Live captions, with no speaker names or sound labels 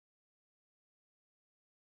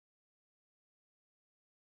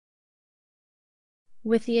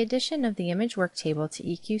With the addition of the image worktable to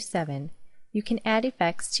EQ7, you can add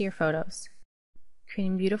effects to your photos,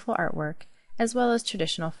 creating beautiful artwork as well as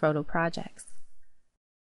traditional photo projects.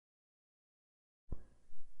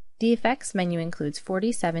 The effects menu includes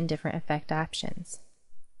 47 different effect options,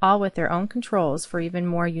 all with their own controls for even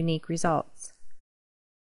more unique results.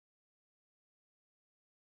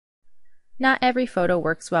 Not every photo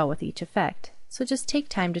works well with each effect, so just take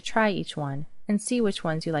time to try each one and see which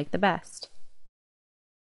ones you like the best.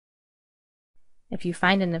 If you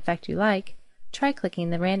find an effect you like, try clicking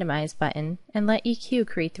the Randomize button and let EQ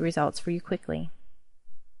create the results for you quickly.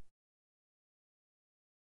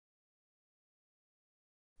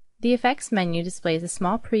 The Effects menu displays a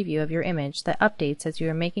small preview of your image that updates as you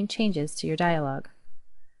are making changes to your dialogue.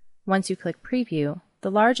 Once you click Preview,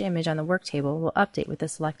 the large image on the worktable will update with the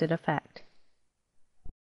selected effect.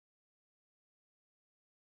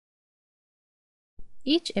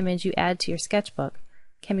 Each image you add to your sketchbook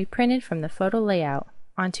can be printed from the photo layout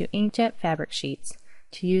onto inkjet fabric sheets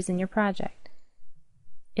to use in your project.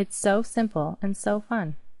 It's so simple and so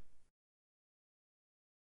fun.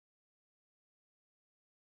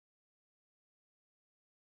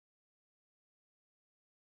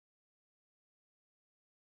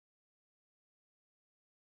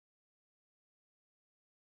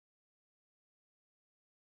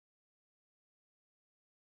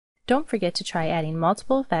 Don't forget to try adding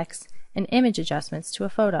multiple effects and image adjustments to a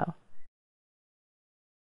photo.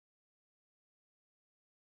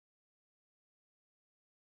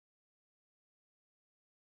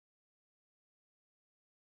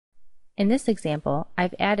 In this example,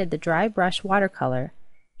 I've added the dry brush watercolor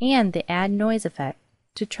and the add noise effect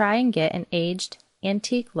to try and get an aged,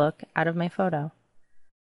 antique look out of my photo.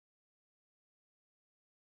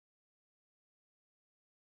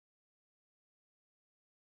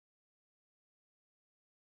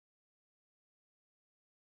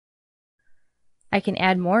 I can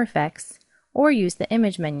add more effects or use the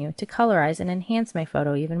image menu to colorize and enhance my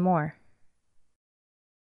photo even more.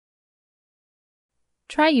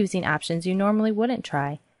 Try using options you normally wouldn't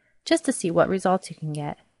try, just to see what results you can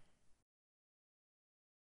get.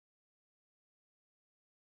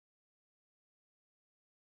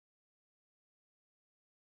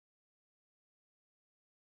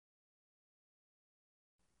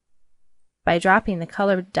 By dropping the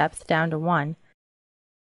color depth down to 1,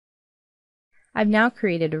 I've now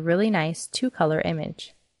created a really nice two-color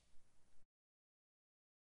image.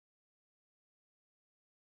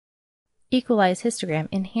 Equalize histogram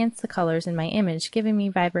enhanced the colors in my image, giving me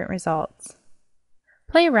vibrant results.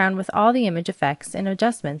 Play around with all the image effects and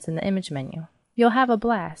adjustments in the image menu. You'll have a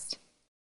blast.